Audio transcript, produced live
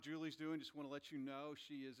Julie's doing. Just want to let you know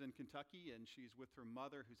she is in Kentucky and she's with her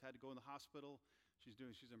mother who's had to go in the hospital. She's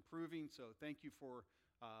improving. So thank you for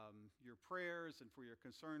your prayers and for your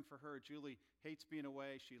concern for her. Julie hates being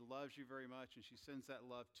away. She loves you very much and she sends that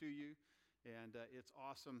love to you. And it's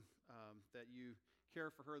awesome that you care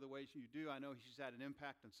for her the way you do. I know she's had an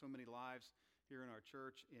impact on so many lives here in our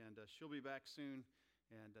church, and she'll be back soon.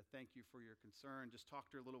 And thank you for your concern. Just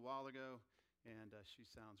talked to her a little while ago, and she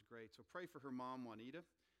sounds great. So pray for her mom, Juanita.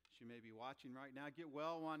 She may be watching right now. Get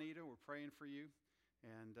well, Juanita. We're praying for you.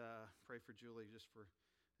 And pray for Julie just for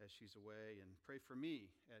as she's away, and pray for me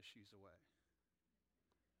as she's away.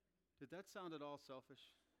 Did that sound at all selfish?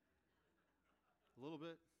 A little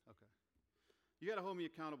bit? Okay. You got to hold me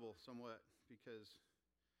accountable somewhat because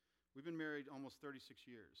we've been married almost 36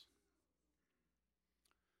 years.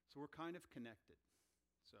 So we're kind of connected.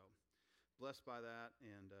 So blessed by that.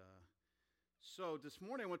 And so this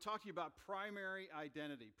morning I want to talk to you about primary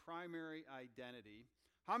identity. Primary identity.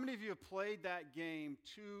 How many of you have played that game,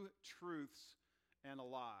 Two Truths and a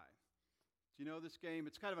Lie? Do you know this game?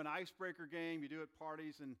 It's kind of an icebreaker game. You do it at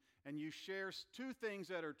parties, and you share two things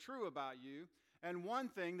that are true about you and one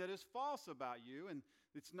thing that is false about you. And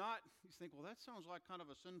it's not, you think, well, that sounds like kind of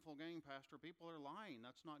a sinful game, Pastor. People are lying.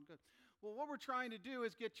 That's not good. Well, what we're trying to do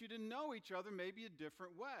is get you to know each other maybe a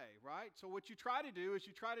different way, right? So what you try to do is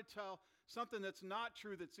you try to tell something that's not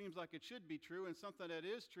true that seems like it should be true, and something that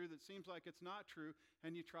is true that seems like it's not true,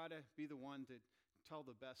 and you try to be the one to tell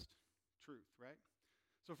the best truth, right?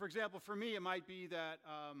 So, for example, for me, it might be that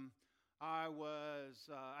I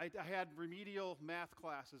had remedial math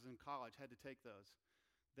classes in college, had to take those.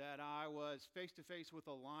 That I was face-to-face with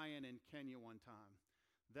a lion in Kenya one time.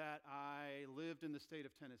 That I lived in the state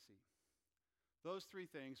of Tennessee. Those three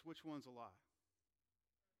things, which one's a lie?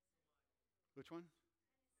 Which one?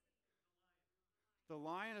 The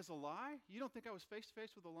lion is a lie? You don't think I was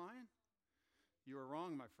face-to-face with a lion? You are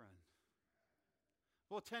wrong, my friend.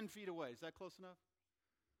 Well, 10 feet away. Is that close enough?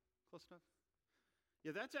 Close enough?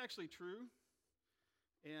 Yeah, that's actually true.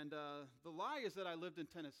 And the lie is that I lived in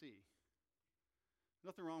Tennessee.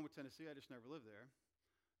 Nothing wrong with Tennessee, I just never lived there.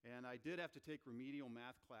 And I did have to take remedial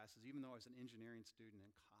math classes, even though I was an engineering student in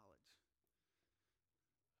college.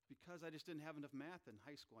 Because I just didn't have enough math in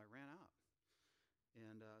high school, I ran out.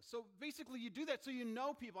 And so basically you do that so you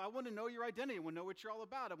know people. I want to know your identity. I want to know what you're all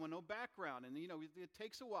about. I want to know background. And, it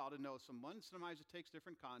takes a while to know someone. Sometimes it takes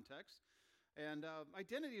different contexts. And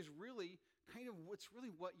identity is really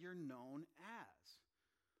what you're known as.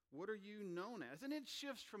 What are you known as? And it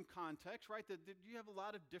shifts from context, right? That you have a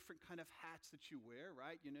lot of different kind of hats that you wear,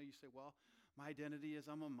 right? You say, well, my identity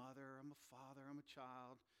is I'm a mother, I'm a father, I'm a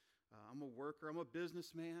child, I'm a worker, I'm a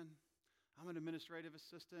businessman, I'm an administrative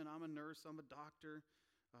assistant, I'm a nurse, I'm a doctor,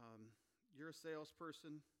 you're a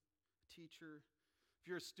salesperson, a teacher.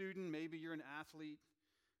 If you're a student, maybe you're an athlete.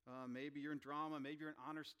 Maybe you're in drama, maybe you're an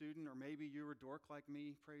honor student, or maybe you're a dork like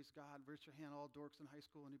me. Praise God. Raise your hand, all dorks in high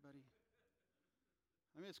school. Anybody?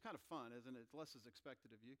 I mean, it's kind of fun, isn't it? Less is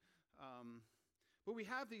expected of you. But we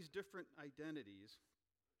have these different identities,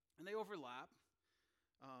 and they overlap.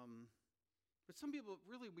 But some people,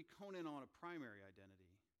 really, we hone in on a primary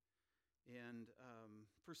identity. And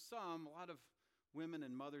for some, a lot of women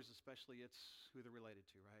and mothers especially, it's who they're related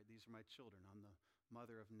to, right? These are my children. I'm the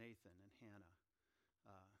mother of Nathan and Hannah.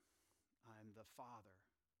 I'm the father.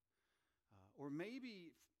 Or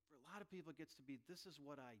maybe for a lot of people it gets to be, this is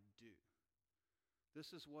what I do.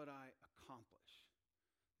 This is what I accomplish.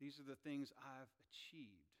 These are the things I've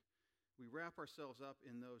achieved. We wrap ourselves up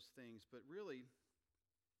in those things, but really,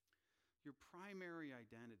 your primary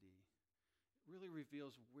identity really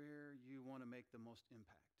reveals where you want to make the most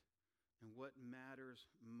impact and what matters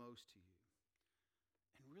most to you.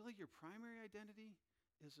 And really, your primary identity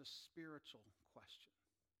is a spiritual question,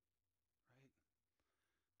 right?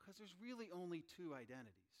 Because there's really only two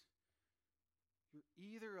identities. You're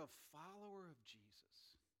either a follower of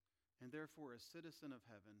Jesus and therefore a citizen of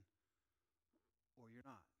heaven, or you're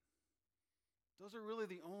not. Those are really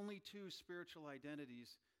the only two spiritual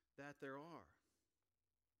identities that there are.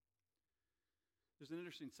 There's an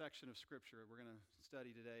interesting section of Scripture we're going to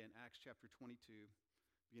study today in Acts chapter 22,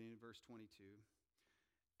 beginning in verse 22.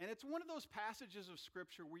 And it's one of those passages of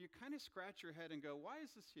Scripture where you kind of scratch your head and go, why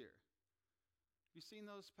is this here? Have you seen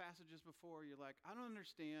those passages before? You're like, I don't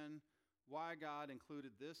understand why God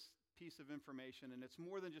included this piece of information, and it's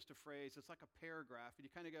more than just a phrase. It's like a paragraph, and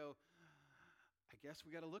you kind of go, I guess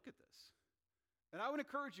we got to look at this. And I would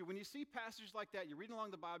encourage you, when you see passages like that, you're reading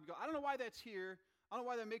along the Bible, you go, I don't know why that's here. I don't know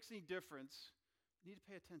why that makes any difference. You need to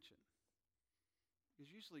pay attention.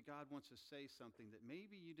 Because usually God wants to say something that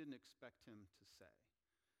maybe you didn't expect him to say.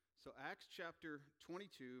 So Acts chapter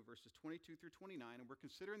 22, verses 22 through 29, and we're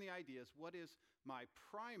considering the ideas, what is my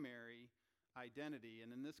primary identity?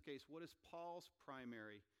 And in this case, what is Paul's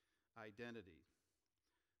primary identity?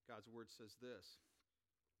 God's word says this.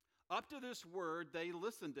 Up to this word, they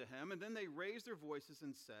listened to him, and then they raised their voices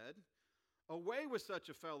and said, away with such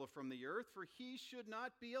a fellow from the earth, for he should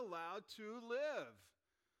not be allowed to live.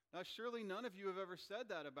 Now, surely none of you have ever said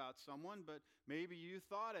that about someone, but maybe you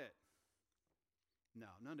thought it. No,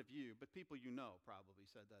 none of you, but people you know probably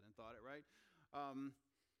said that and thought it, right?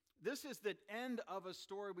 This is the end of a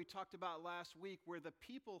story we talked about last week where the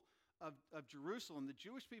people of Jerusalem, the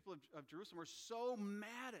Jewish people of Jerusalem, are so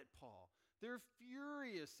mad at Paul. They're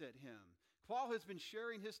furious at him. Paul has been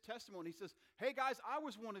sharing his testimony. He says, hey guys, I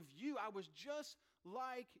was one of you. I was just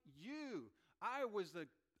like you. I was the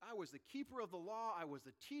keeper of the law. I was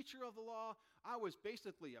the teacher of the law. I was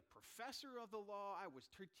basically a professor of the law. I was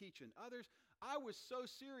teaching others. I was so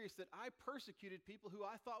serious that I persecuted people who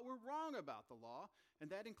I thought were wrong about the law, and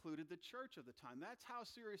that included the church of the time. That's how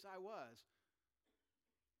serious I was.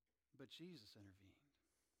 But Jesus intervened.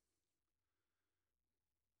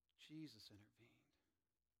 Jesus intervened.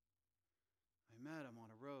 I met him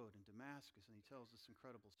on a road in Damascus, and he tells this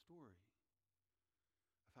incredible story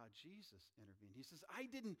of how Jesus intervened. He says, I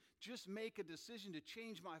didn't just make a decision to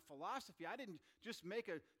change my philosophy. I didn't just make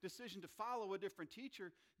a decision to follow a different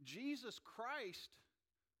teacher. Jesus Christ,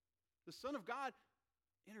 the Son of God,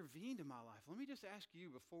 intervened in my life. Let me just ask you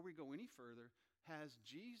before we go any further, has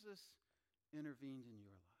Jesus intervened in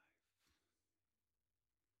your life?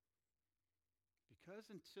 Because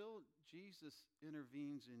until Jesus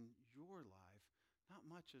intervenes in your life, not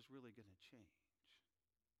much is really going to change.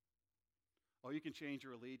 Oh, you can change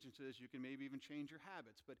your allegiances, you can maybe even change your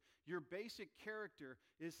habits, but your basic character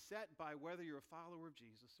is set by whether you're a follower of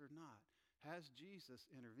Jesus or not. Has Jesus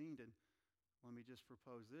intervened? And let me just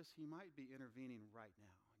propose this. He might be intervening right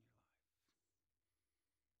now in your life.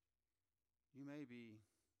 You may be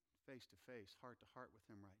face to face, heart to heart with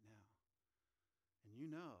him right now. And you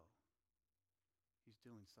know he's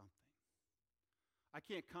doing something. I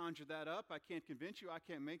can't conjure that up. I can't convince you. I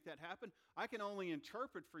can't make that happen. I can only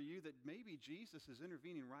interpret for you that maybe Jesus is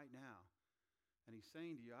intervening right now. And he's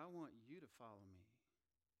saying to you, I want you to follow me.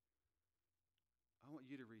 I want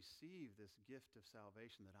you to receive this gift of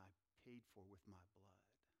salvation that I paid for with my blood.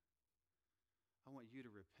 I want you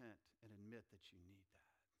to repent and admit that you need that.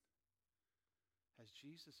 Has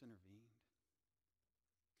Jesus intervened?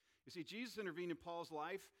 You see, Jesus intervened in Paul's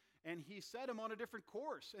life, and he set him on a different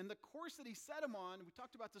course. And the course that he set him on, we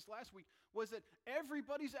talked about this last week, was that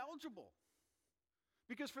everybody's eligible.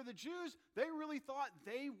 Because for the Jews, they really thought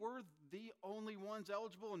they were the only ones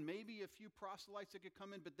eligible, and maybe a few proselytes that could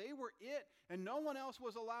come in, but they were it, and no one else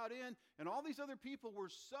was allowed in. And all these other people were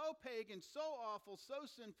so pagan, so awful, so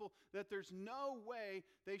sinful, that there's no way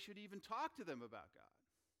they should even talk to them about God.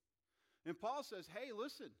 And Paul says, hey,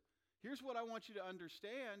 listen, here's what I want you to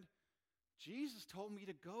understand. Jesus told me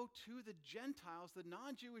to go to the Gentiles, the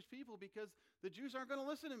non-Jewish people, because the Jews aren't going to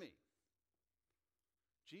listen to me.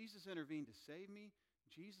 Jesus intervened to save me.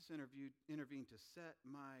 Jesus intervened to set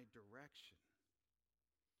my direction.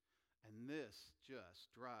 And this just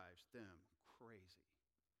drives them crazy.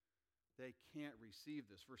 They can't receive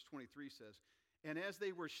this. Verse 23 says, and as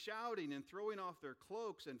they were shouting and throwing off their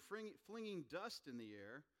cloaks and flinging dust in the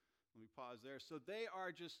air, let me pause there. So they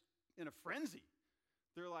are just in a frenzy.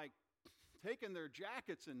 They're like taking their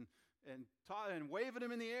jackets and waving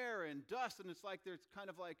them in the air and dust, and it's like there's kind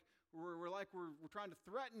of like we're trying to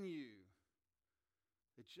threaten you.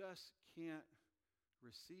 They just can't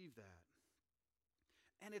receive that.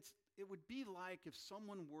 And it would be like if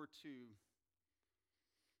someone were to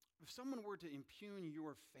impugn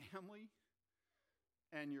your family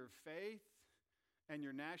and your faith and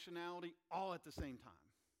your nationality all at the same time.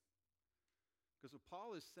 Because what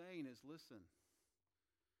Paul is saying is, listen,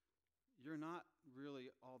 you're not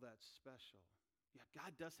really all that special. Yeah,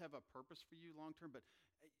 God does have a purpose for you long term, but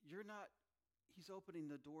you're not, he's opening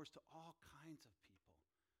the doors to all kinds of people,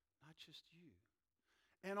 not just you.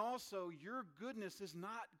 And also, your goodness is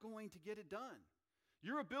not going to get it done.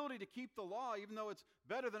 Your ability to keep the law, even though it's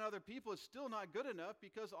better than other people, is still not good enough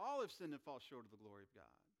because all have sinned and fall short of the glory of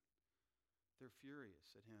God. They're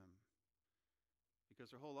furious at him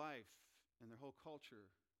because their whole life and their whole culture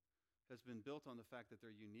has been built on the fact that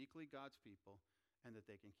they're uniquely God's people and that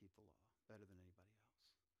they can keep the law better than anybody else.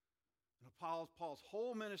 And Paul's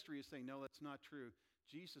whole ministry is saying, no, that's not true.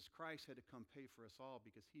 Jesus Christ had to come pay for us all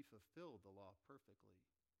because he fulfilled the law perfectly.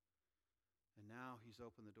 And now he's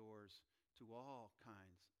opened the doors to all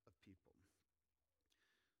kinds of people.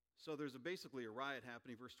 So there's basically a riot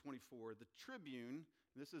happening. Verse 24, the tribune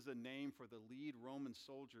This is a name for the lead Roman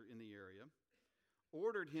soldier in the area,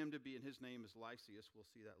 ordered him to be, and his name is Lysias, we'll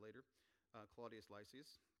see that later, Claudius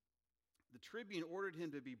Lysias. The tribune ordered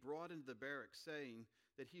him to be brought into the barracks, saying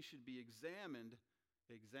that he should be examined,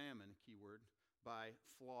 keyword, by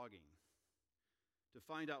flogging, to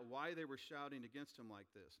find out why they were shouting against him like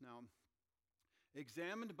this. Now,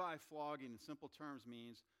 examined by flogging in simple terms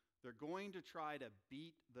means they're going to try to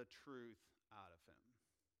beat the truth out of him.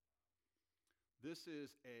 This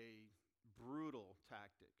is a brutal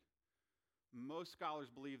tactic. Most scholars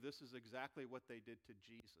believe this is exactly what they did to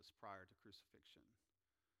Jesus prior to crucifixion.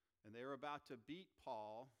 And they were about to beat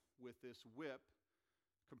Paul with this whip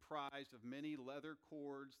comprised of many leather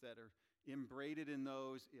cords that are embraided in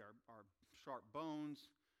those are sharp bones,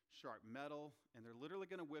 sharp metal, and they're literally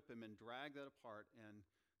going to whip him and drag that apart and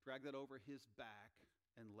drag that over his back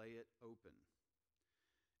and lay it open.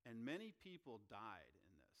 And many people died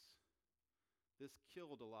in this. This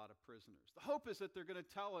killed a lot of prisoners. The hope is that they're going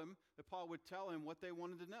to tell him, that Paul would tell him what they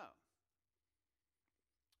wanted to know.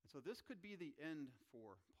 And so this could be the end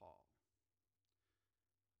for Paul.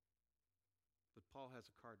 But Paul has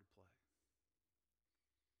a card to play.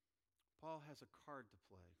 Paul has a card to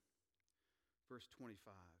play. Verse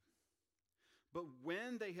 25. But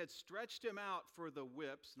when they had stretched him out for the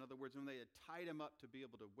whips, in other words, when they had tied him up to be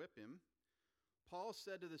able to whip him, Paul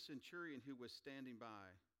said to the centurion who was standing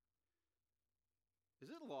by, "Is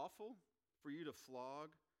it lawful for you to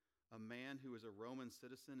flog a man who is a Roman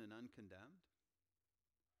citizen and uncondemned?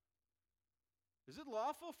 Is it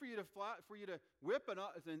lawful for you to whip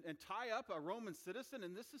and tie up a Roman citizen?"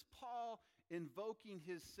 And this is Paul invoking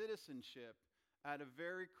his citizenship at a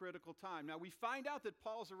very critical time. Now, we find out that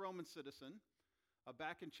Paul's a Roman citizen.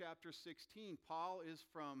 Back in chapter 16, Paul is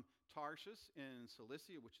from Tarshish in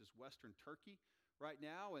Cilicia, which is western Turkey right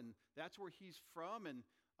now, and that's where he's from. And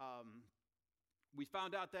we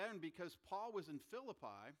found out then because Paul was in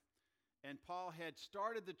Philippi, and Paul had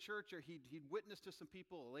started the church, or he'd witnessed to some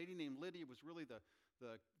people. A lady named Lydia was really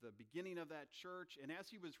the beginning of that church. And as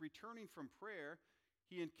he was returning from prayer,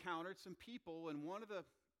 he encountered some people, and one of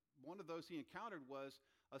those he encountered was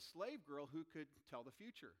a slave girl who could tell the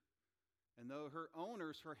future. And though her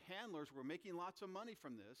owners, her handlers, were making lots of money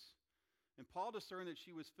from this, and Paul discerned that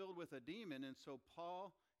she was filled with a demon, and so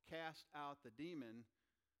Paul cast out the demon,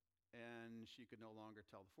 and she could no longer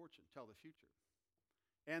tell the future.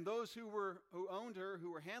 And those who owned her,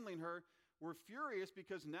 who were handling her, were furious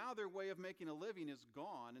because now their way of making a living is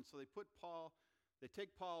gone. And so they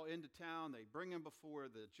take Paul into town, they bring him before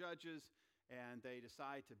the judges, and they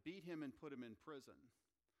decide to beat him and put him in prison.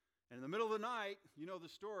 And in the middle of the night, you know the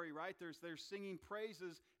story, right? They're singing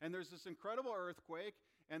praises, and there's this incredible earthquake,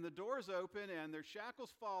 and the doors open, and their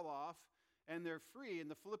shackles fall off, and they're free. And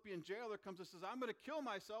the Philippian jailer comes and says, "I'm going to kill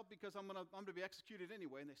myself because I'm going to be executed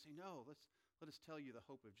anyway." And they say, "No, let us tell you the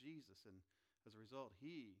hope of Jesus." And as a result,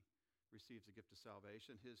 he receives the gift of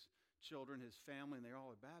salvation. His children, his family, and they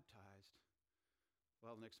all are baptized.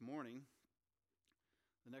 Well, the next morning,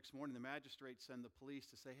 the magistrates send the police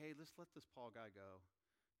to say, "Hey, let's let this Paul guy go."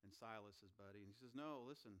 And Silas, his buddy, and he says, "No,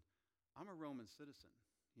 listen, I'm a Roman citizen."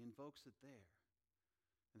 He invokes it there.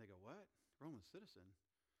 And they go, "What? Roman citizen?"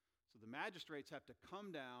 So the magistrates have to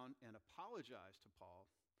come down and apologize to Paul,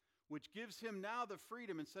 which gives him now the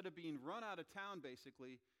freedom. Instead of being run out of town,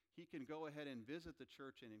 basically, he can go ahead and visit the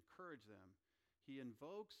church and encourage them. He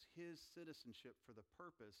invokes his citizenship for the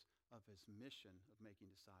purpose of his mission of making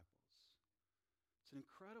disciples. It's an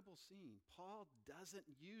incredible scene. Paul doesn't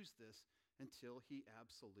use this until he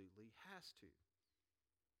absolutely has to.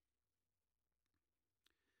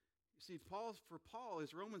 You see, for Paul,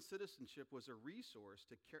 his Roman citizenship was a resource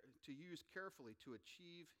to use carefully to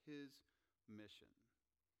achieve his mission.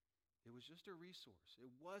 It was just a resource. It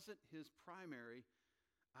wasn't his primary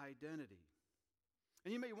identity.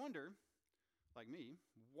 And you may wonder, like me,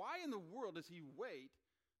 why in the world does he wait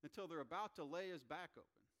until they're about to lay his back open?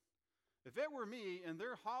 If it were me and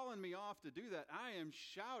they're hauling me off to do that, I am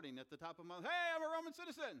shouting at the top of my lungs, "Hey, I'm a Roman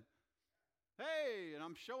citizen! Hey!" And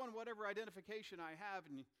I'm showing whatever identification I have,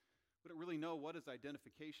 and we don't really know what his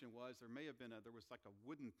identification was. There may have been there was like a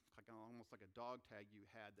wooden, almost like a dog tag you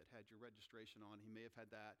had that had your registration on. He may have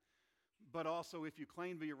had that. But also, if you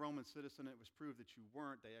claimed to be a Roman citizen and it was proved that you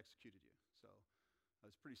weren't, they executed you. So it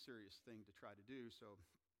was a pretty serious thing to try to do. So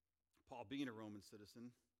Paul, being a Roman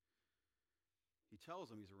citizen, he tells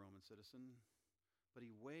them he's a Roman citizen, but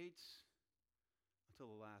he waits until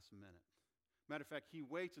the last minute. Matter of fact, he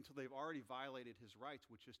waits until they've already violated his rights,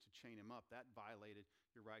 which is to chain him up. That violated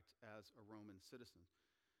your rights as a Roman citizen.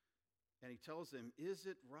 And he tells them, "Is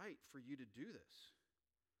it right for you to do this?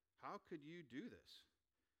 How could you do this?"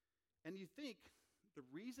 And you think the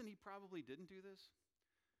reason he probably didn't do this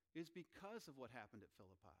is because of what happened at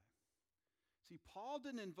Philippi. See, Paul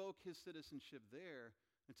didn't invoke his citizenship there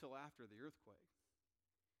until after the earthquake.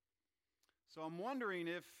 So I'm wondering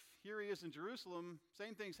if here he is in Jerusalem,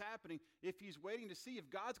 same thing's happening, if he's waiting to see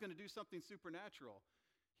if God's going to do something supernatural.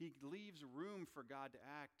 He leaves room for God to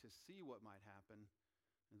act to see what might happen.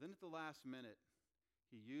 And then at the last minute,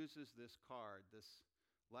 he uses this card, this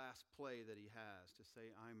last play that he has to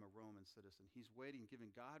say, I'm a Roman citizen. He's waiting,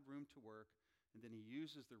 giving God room to work, and then he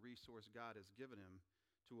uses the resource God has given him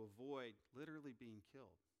to avoid literally being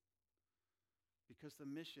killed. Because the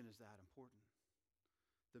mission is that important.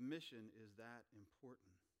 The mission is that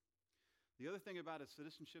important. The other thing about his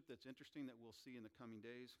citizenship that's interesting that we'll see in the coming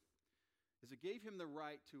days is it gave him the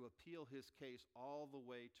right to appeal his case all the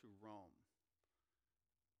way to Rome,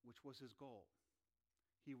 which was his goal.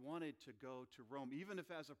 He wanted to go to Rome, even if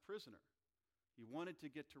as a prisoner. He wanted to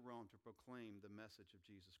get to Rome to proclaim the message of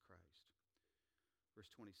Jesus Christ. Verse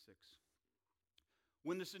 26.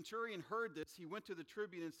 When the centurion heard this, he went to the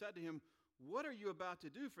tribune and said to him, what are you about to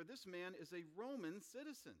do? For this man is a Roman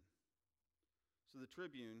citizen. So the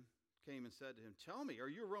tribune came and said to him, tell me, are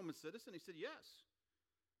you a Roman citizen? He said, yes.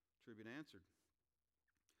 The tribune answered,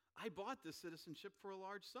 I bought this citizenship for a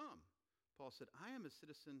large sum. Paul said, I am a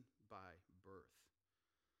citizen by birth.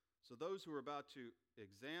 So those who were about to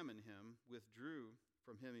examine him withdrew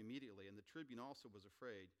from him immediately, and the tribune also was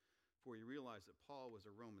afraid, for he realized that Paul was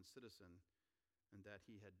a Roman citizen and that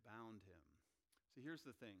he had bound him. See, here's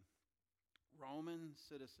the thing. Roman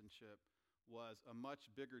citizenship was a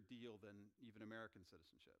much bigger deal than even American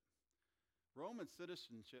citizenship. Roman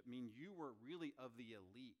citizenship means you were really of the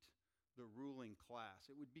elite, the ruling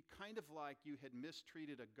class. It would be kind of like you had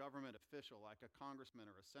mistreated a government official, like a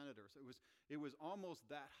congressman or a senator. So it was almost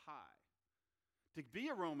that high. To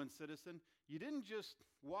be a Roman citizen, you didn't just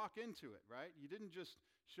walk into it, right? You didn't just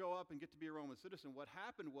show up and get to be a Roman citizen. What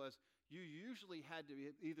happened was you usually had to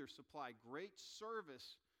either supply great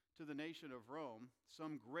service to the nation of Rome,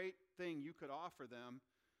 some great thing you could offer them,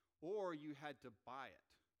 or you had to buy it,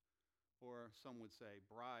 or some would say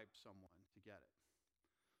bribe someone to get it.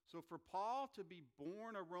 So for Paul to be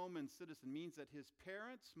born a Roman citizen means that his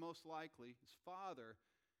parents, most likely, his father,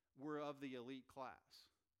 were of the elite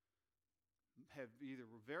class. Have either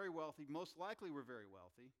were very wealthy, most likely were very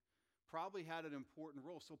wealthy, probably had an important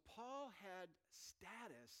role. So Paul had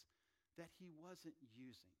status that he wasn't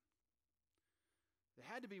using. They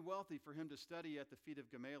had to be wealthy for him to study at the feet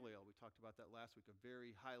of Gamaliel. We talked about that last week, a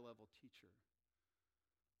very high-level teacher.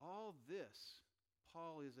 All this,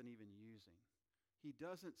 Paul isn't even using. He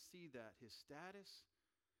doesn't see that, his status.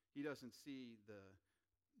 He doesn't see the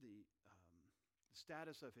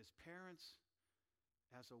status of his parents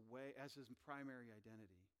as his primary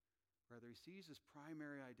identity. Rather, he sees his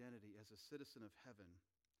primary identity as a citizen of heaven,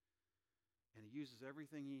 and he uses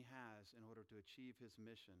everything he has in order to achieve his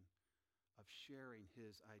mission of sharing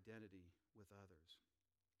his identity with others.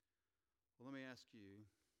 Well, let me ask you,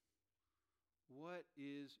 what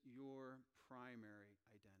is your primary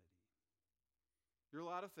identity? There are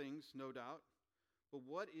a lot of things, no doubt, but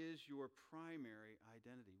what is your primary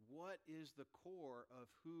identity? What is the core of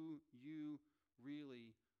who you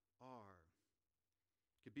really are?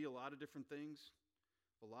 It could be a lot of different things,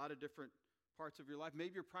 a lot of different parts of your life.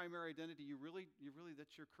 Maybe your primary identity,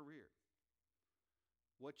 that's your career.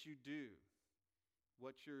 What you do,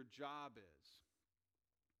 what your job is.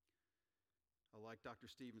 I like Dr.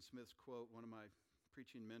 Stephen Smith's quote, one of my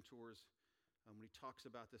preaching mentors, when he talks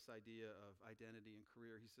about this idea of identity and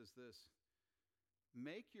career. He says this,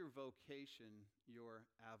 make your vocation your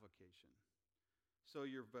avocation, so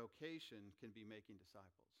your vocation can be making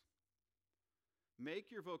disciples.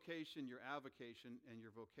 Make your vocation your avocation, and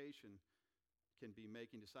your vocation can be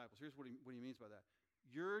making disciples. Here's what he means by that.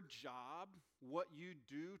 Your job, what you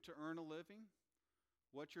do to earn a living,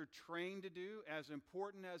 what you're trained to do, as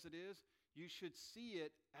important as it is, you should see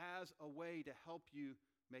it as a way to help you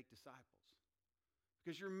make disciples.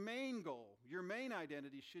 Because your main goal, your main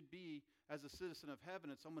identity should be as a citizen of heaven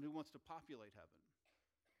and someone who wants to populate heaven.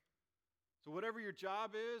 So whatever your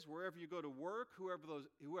job is, wherever you go to work,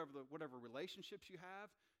 whatever relationships you have,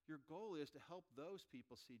 your goal is to help those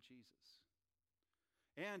people see Jesus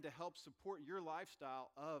and to help support your lifestyle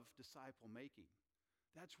of disciple making.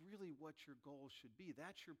 That's really what your goal should be.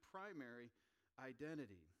 That's your primary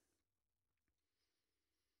identity.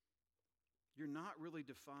 You're not really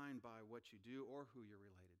defined by what you do or who you're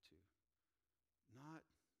related to. Not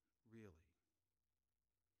really.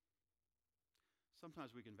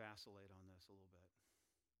 Sometimes we can vacillate on this a little bit.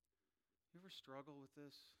 You ever struggle with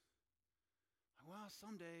this? Well,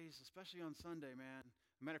 some days, especially on Sunday, man,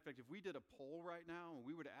 Matter of fact, if we did a poll right now and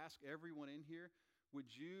we were to ask everyone in here, would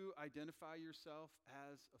you identify yourself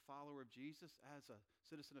as a follower of Jesus, as a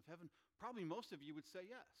citizen of heaven? Probably most of you would say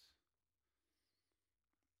yes.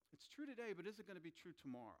 It's true today, but is it going to be true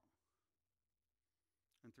tomorrow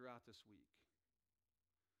and throughout this week?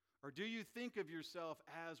 Or do you think of yourself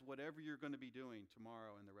as whatever you're going to be doing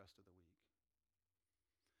tomorrow and the rest of the week?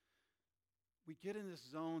 We get in this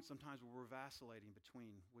zone sometimes where we're vacillating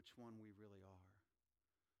between which one we really are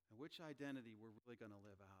and which identity we're really going to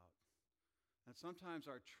live out. And sometimes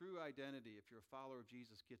our true identity, if you're a follower of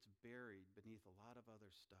Jesus, gets buried beneath a lot of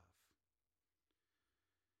other stuff.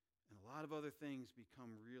 And a lot of other things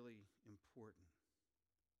become really important.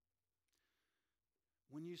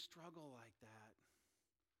 When you struggle like that,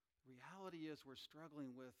 the reality is we're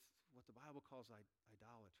struggling with what the Bible calls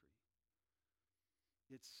idolatry.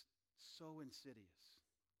 It's so insidious,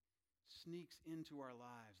 sneaks into our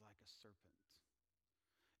lives like a serpent,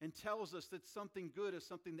 and tells us that something good is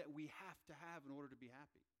something that we have to have in order to be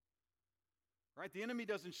happy. Right? The enemy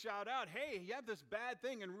doesn't shout out, hey, you have this bad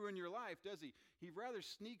thing and ruin your life, does he? He rather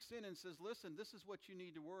sneaks in and says, listen, this is what you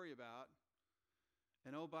need to worry about.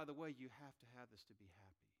 And oh, by the way, you have to have this to be happy.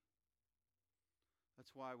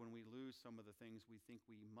 That's why when we lose some of the things we think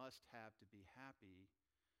we must have to be happy,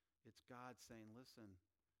 it's God saying, listen,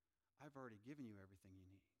 I've already given you everything you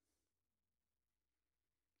need.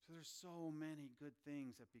 So there's so many good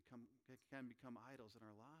things that can become idols in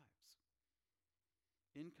our lives.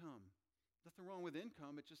 Income. Nothing wrong with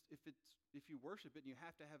income. It's just if you worship it and you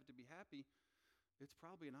have to have it to be happy, it's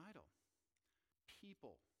probably an idol.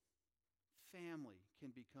 People, family can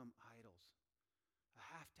become idols. I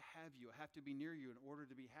have to have you. I have to be near you in order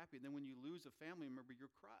to be happy. And then when you lose a family member, you're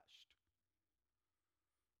crushed.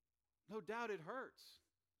 No doubt it hurts.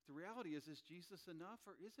 The reality is Jesus enough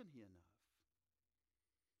or isn't he enough?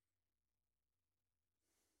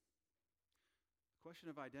 The question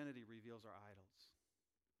of identity reveals our idols.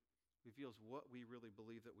 Reveals what we really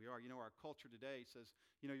believe that we are. You know, our culture today says,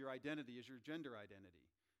 your identity is your gender identity.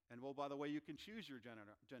 And well, by the way, you can choose your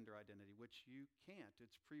gender identity, which you can't.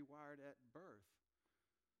 It's pre-wired at birth.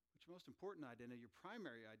 But your most important identity, your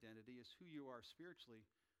primary identity, is who you are spiritually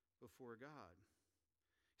before God.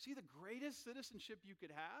 See, the greatest citizenship you could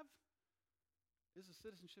have is the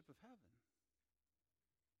citizenship of heaven.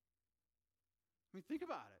 I mean, think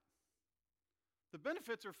about it. The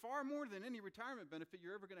benefits are far more than any retirement benefit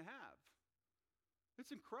you're ever going to have.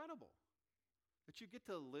 It's incredible that you get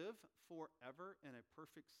to live forever in a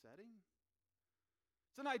perfect setting.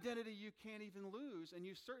 It's an identity you can't even lose, and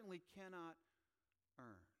you certainly cannot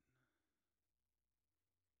earn.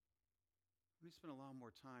 We need to spend a lot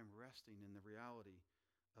more time resting in the reality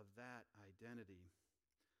of that identity.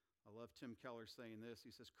 I love Tim Keller saying this.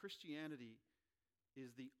 He says, Christianity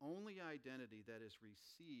is the only identity that is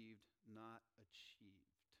received, not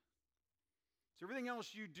achieved. So everything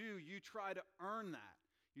else you do, you try to earn that.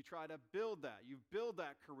 You try to build that. You build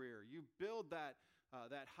that career. You build that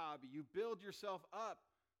hobby. You build yourself up.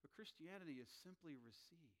 But Christianity is simply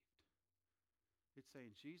received. It's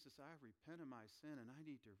saying, Jesus, I repent of my sin, and I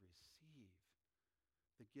need to receive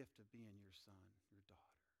the gift of being your son, your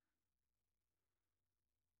daughter.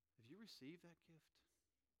 Have you received that gift?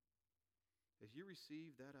 Have you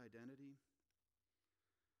received that identity?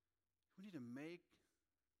 You need to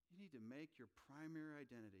make your primary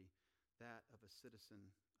identity that of a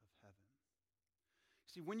citizen of heaven.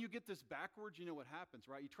 See, when you get this backwards, you know what happens,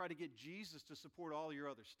 right? You try to get Jesus to support all your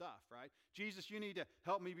other stuff, right? Jesus, you need to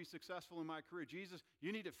help me be successful in my career. Jesus,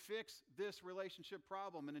 you need to fix this relationship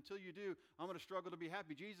problem. And until you do, I'm going to struggle to be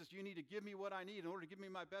happy. Jesus, you need to give me what I need in order to give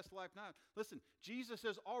me my best life now. Listen, Jesus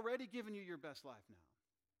has already given you your best life now.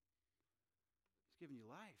 He's given you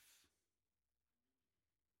life.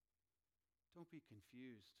 Don't be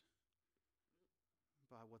confused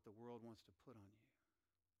by what the world wants to put on you.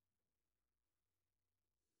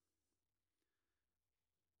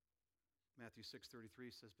 Matthew 6:33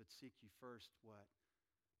 says, but seek ye first what?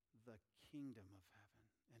 The kingdom of heaven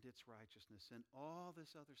and its righteousness, and all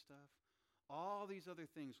this other stuff, all these other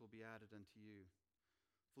things will be added unto you.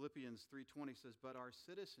 Philippians 3:20 says, but our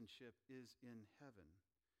citizenship is in heaven,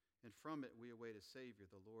 and from it we await a Savior,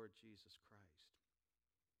 the Lord Jesus Christ.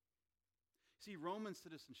 See, Roman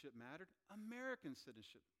citizenship mattered. American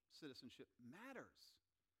citizenship matters.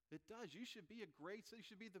 It does. You should be a great citizen. You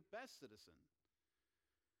should be the best citizen.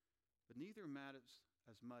 But neither matters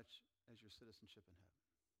as much as your citizenship in heaven.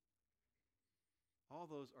 All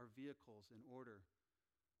those are vehicles in order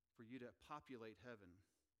for you to populate heaven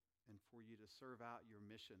and for you to serve out your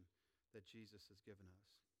mission that Jesus has given us.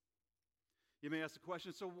 You may ask the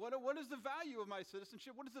question, so what is the value of my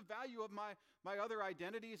citizenship? What is the value of my other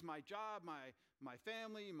identities, my job, my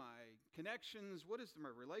family, my connections? What is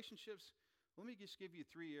my relationships? Let me just give you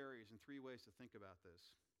 3 areas and 3 ways to think about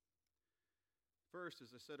this. First,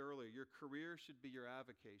 as I said earlier, your career should be your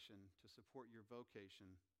avocation to support your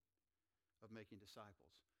vocation of making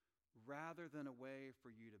disciples, rather than a way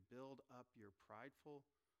for you to build up your prideful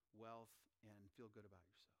wealth and feel good about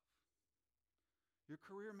yourself. Your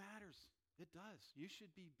career matters. It does. You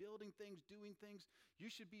should be building things, doing things. You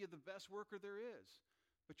should be the best worker there is.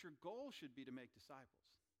 But your goal should be to make disciples.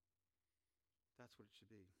 That's what it should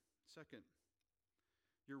be. Second,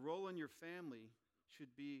 your role in your family should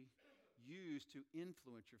be used to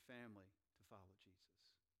influence your family to follow Jesus.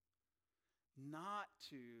 Not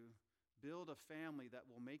to build a family that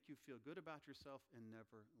will make you feel good about yourself and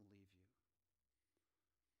never leave you.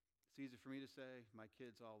 It's easy for me to say, my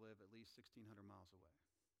kids all live at least 1,600 miles away.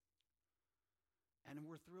 And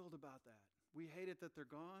we're thrilled about that. We hate it that they're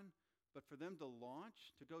gone, but for them to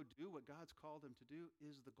launch, to go do what God's called them to do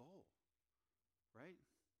is the goal, right?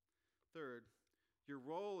 Third, your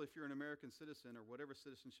role, if you're an American citizen or whatever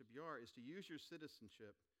citizenship you are, is to use your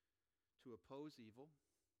citizenship to oppose evil,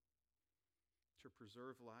 to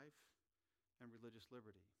preserve life, and religious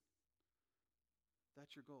liberty.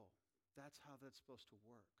 That's your goal. That's how that's supposed to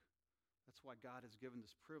work. That's why God has given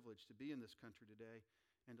this privilege to be in this country today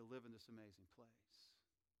and to live in this amazing place.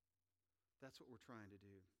 That's what we're trying to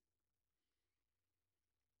do.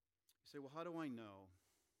 You say, well, how do I know?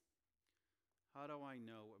 How do I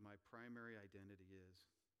know what my primary identity is?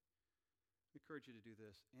 I encourage you to do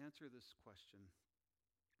this. Answer this question.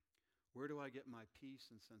 Where do I get my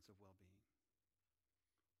peace and sense of well-being?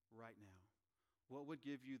 Right now. What would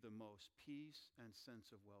give you the most peace and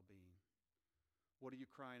sense of well-being? What are you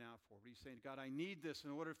crying out for? What are you saying? God, I need this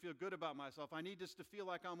in order to feel good about myself. I need this to feel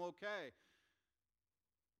like I'm okay.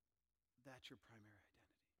 That's your primary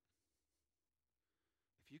identity.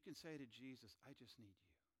 If you can say to Jesus, I just need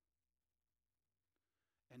you.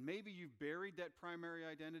 And maybe you've buried that primary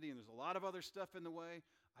identity and there's a lot of other stuff in the way.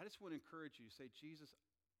 I just want to encourage you to say, Jesus,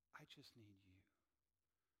 I just need you.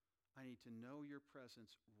 I need to know your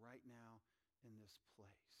presence right now in this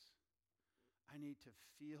place. I need to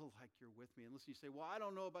feel like you're with me. And listen, you say, well, I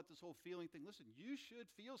don't know about this whole feeling thing. Listen, you should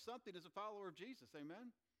feel something as a follower of Jesus.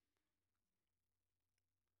 Amen?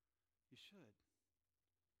 You should.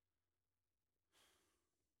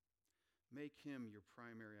 Make him your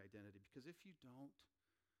primary identity, because if you don't,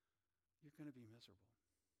 you're going to be miserable.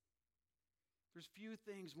 There's few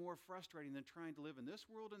things more frustrating than trying to live in this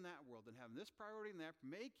world and that world and having this priority and that.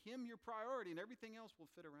 Make him your priority and everything else will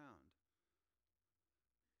fit around.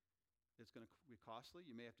 It's going to be costly.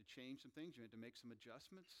 You may have to change some things. You have to make some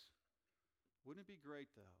adjustments. Wouldn't it be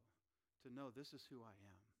great, though, to know this is who I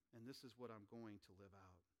am and this is what I'm going to live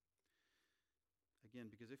out?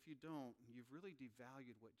 Again, because if you don't, you've really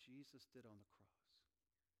devalued what Jesus did on the cross.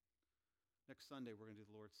 Next Sunday, we're going to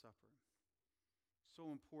do the Lord's Supper.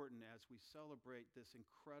 So important as we celebrate this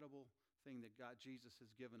incredible thing that Jesus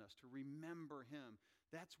has given us, to remember him.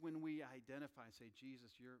 That's when we identify and say,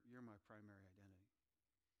 Jesus, you're my primary identity.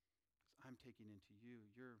 I'm taking into you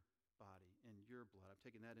your body and your blood. I'm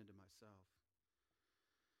taking that into myself.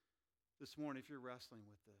 This morning, if you're wrestling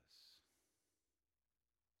with this,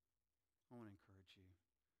 I want to encourage you.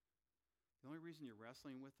 The only reason you're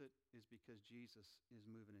wrestling with it is because Jesus is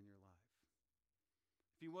moving in your life.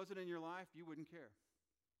 If he wasn't in your life, you wouldn't care.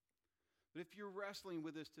 But if you're wrestling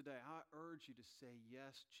with this today, I urge you to say,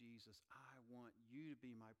 yes, Jesus, I want you to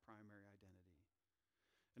be my primary identity.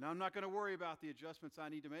 And I'm not going to worry about the adjustments I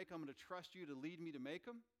need to make. I'm going to trust you to lead me to make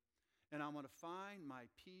them. And I'm going to find my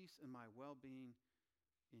peace and my well-being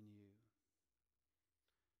in you.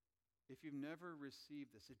 If you've never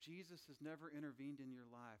received this, if Jesus has never intervened in your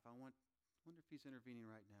life, I wonder if he's intervening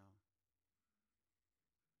right now.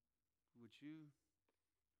 Would you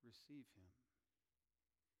receive him?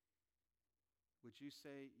 Would you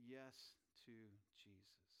say yes to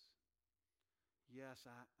Jesus? Yes,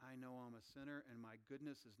 I know I'm a sinner and my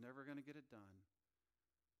goodness is never going to get it done.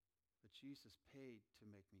 But Jesus paid to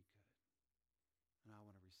make me good. And I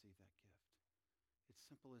want to receive that gift. It's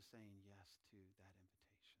simple as saying yes to that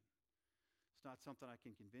invitation. It's not something I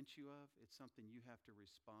can convince you of. It's something you have to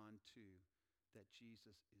respond to that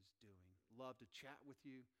Jesus is doing. Love to chat with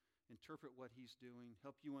you, interpret what he's doing,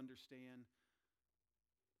 help you understand.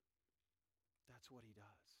 That's what he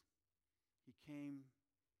does. He came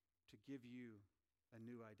to give you a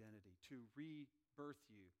new identity, to rebirth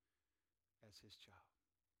you as his child.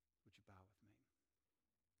 Would you bow with me?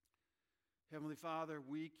 Heavenly Father,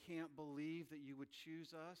 we can't believe that you would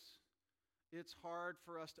choose us It's hard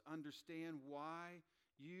for us to understand why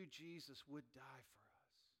you, Jesus, would die for us.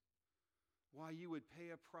 Why you would pay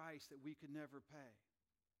a price that we could never pay.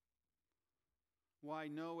 Why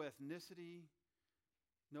no ethnicity,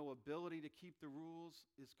 no ability to keep the rules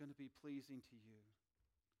is going to be pleasing to you.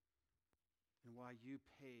 And why you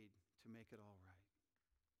paid to make it all right.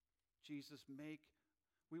 Jesus,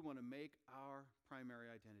 we want to make our primary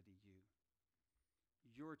identity you.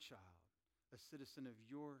 Your child, a citizen of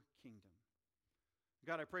your kingdom.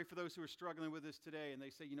 God, I pray for those who are struggling with this today and they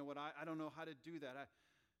say, you know what, I don't know how to do that.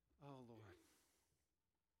 Oh, Lord.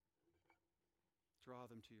 Draw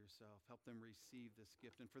them to yourself. Help them receive this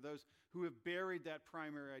gift. And for those who have buried that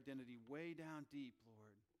primary identity way down deep,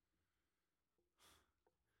 Lord,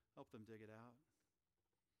 help them dig it out.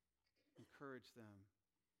 Encourage them.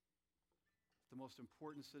 The most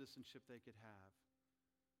important citizenship they could have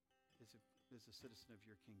is a citizen of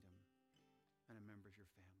your kingdom and a member of your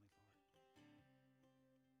family, Lord.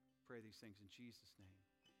 Pray these things in Jesus' name.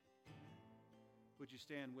 Would you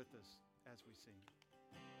stand with us as we sing?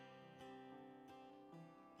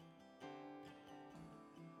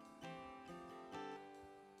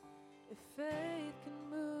 If faith can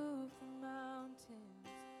move the mountains,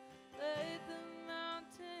 let the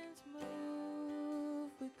mountains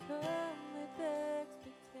move. We come with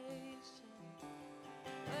expectation,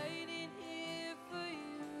 waiting here for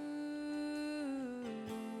you.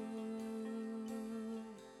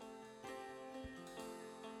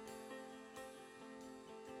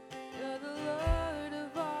 You're the Lord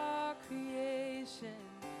of our creation,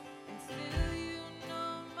 and still you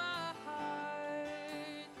know my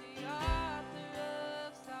heart, the author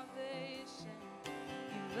of salvation.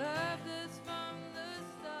 You loved us from the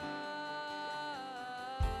start.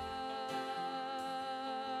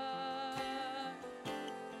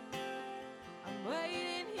 I'm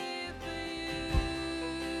waiting here for you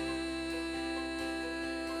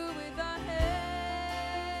with our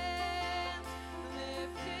hands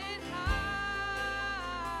lifted high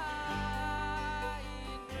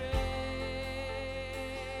in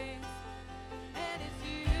praise. And it's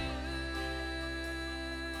you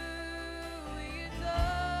we adore,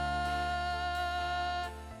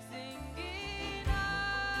 singing hallelujah.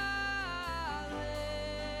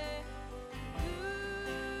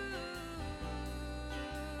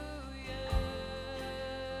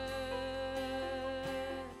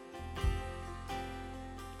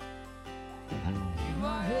 You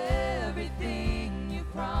are everything you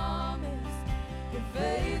promised. Your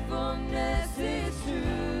faithfulness is true,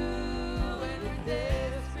 and we're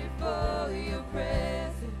desperate for your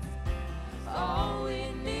presence. All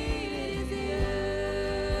we need is you.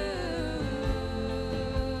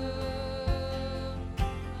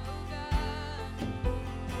 Oh God,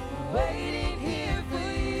 waiting here for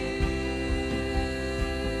you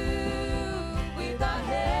with our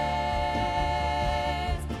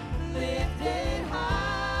heads lifted high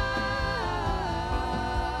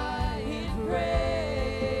in praise.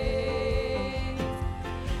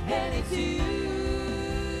 And it's you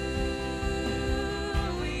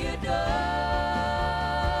we adore,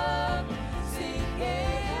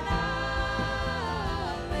 singing hallelujah.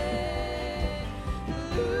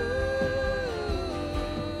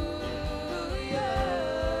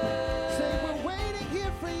 Say we're waiting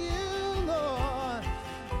here for you, Lord.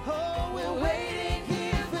 Oh, We're waiting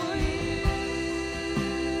here for you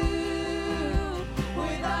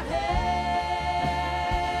with our hands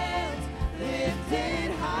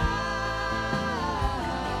lifted high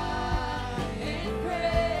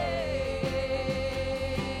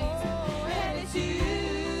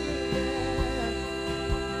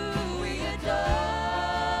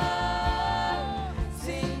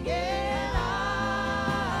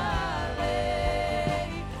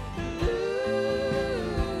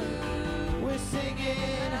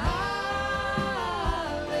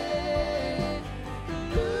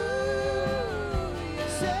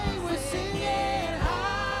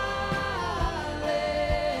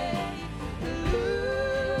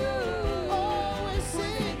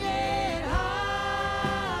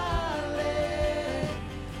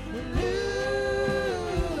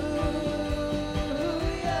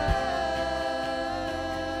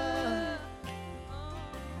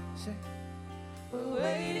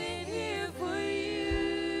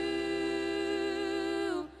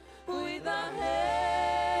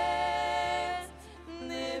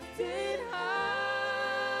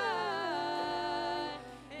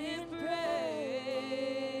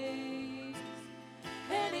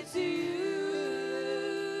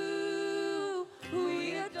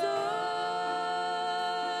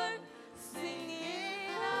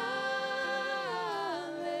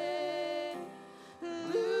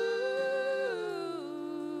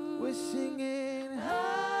we're singing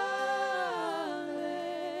Hallelujah.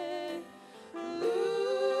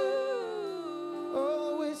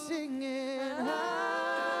 Oh, we're singing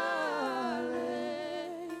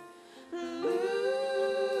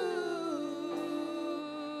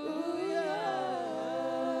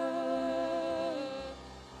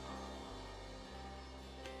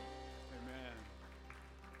Amen.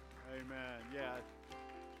 Amen. Yeah.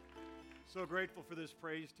 So grateful for this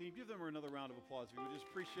praise team. Give them another round of applause. We just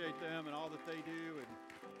appreciate them and all that they do, and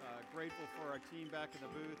grateful for our team back in the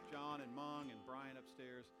booth, John and Mung and Brian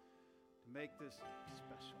upstairs, to make this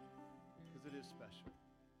special, because it is special.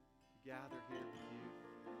 Gather here with you.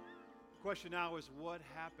 The question now is, what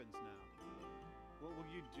happens now? What will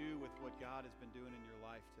you do with what God has been doing in your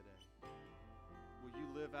life today? Will you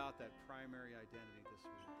live out that primary identity this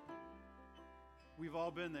week? We've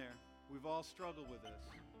all been there. We've all struggled with this.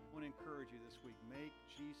 I want to encourage you this week. Make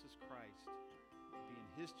Jesus Christ, being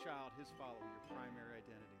his child, his follower, your primary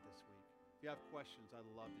identity this week. If you have questions, I'd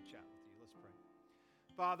love to chat with you. Let's pray.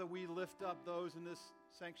 Father, we lift up those in this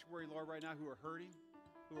sanctuary, Lord, right now who are hurting,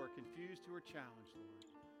 who are confused, who are challenged, Lord.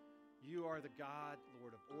 You are the God,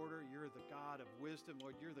 Lord, of order. You're the God of wisdom,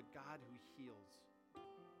 Lord. You're the God who heals.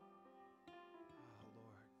 Oh,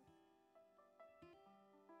 Lord.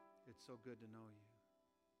 It's so good to know you.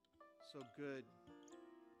 So good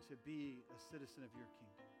to be a citizen of your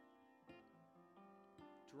kingdom.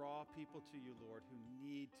 Draw people to you, Lord, who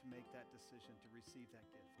need to make that decision to receive that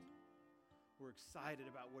gift. We're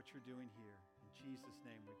excited about what you're doing here. In Jesus'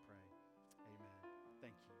 name we pray.